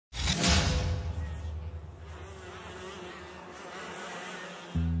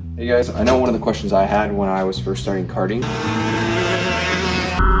Hey guys, I know one of the questions I had when I was first starting karting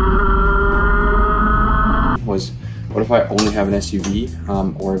was, what if I only have an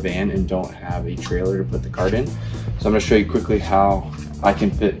SUV or a van and don't have a trailer to put the kart in? So I'm going to show you quickly how I can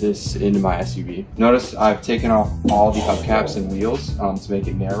fit this into my SUV. Notice I've taken off all the hubcaps and wheels to make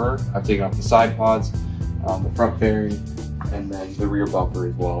it narrower. I've taken off the side pods, the front fairing, and then the rear bumper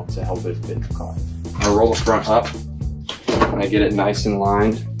as well to help it fit the car. I roll the front up and I get it nice and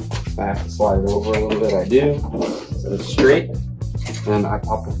lined. If I have to slide it over a little bit, I do. So it's straight. Then I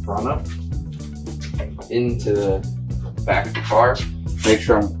pop the front up into the back of the car. Make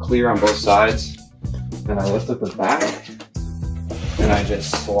sure I'm clear on both sides. Then I lift up the back and I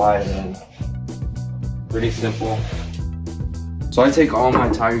just slide it in. Pretty simple. So I take all my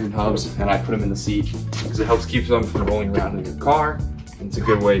tires and hubs and I put them in the seat because it helps keep them from rolling around in your car. And it's a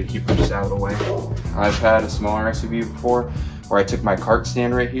good way to keep them just out of the way. I've had a smaller SUV before where I took my kart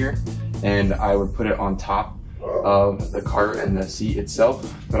stand right here and I would put it on top of the kart and the seat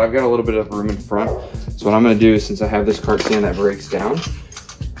itself. But I've got a little bit of room in front. So what I'm gonna do is, since I have this kart stand that breaks down,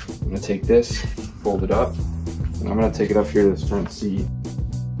 I'm gonna take this, fold it up, and I'm gonna take it up here to this front seat.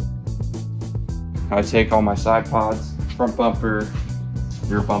 I take all my side pods, front bumper,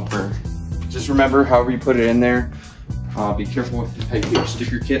 rear bumper. Just remember, however you put it in there, be careful with how you put your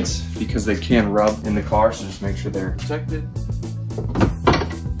sticker kits because they can rub in the car, so just make sure they're protected.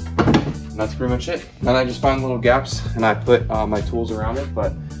 And that's pretty much it. Then I just find little gaps and I put my tools around it,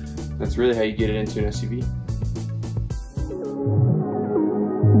 but that's really how you get it into an SUV.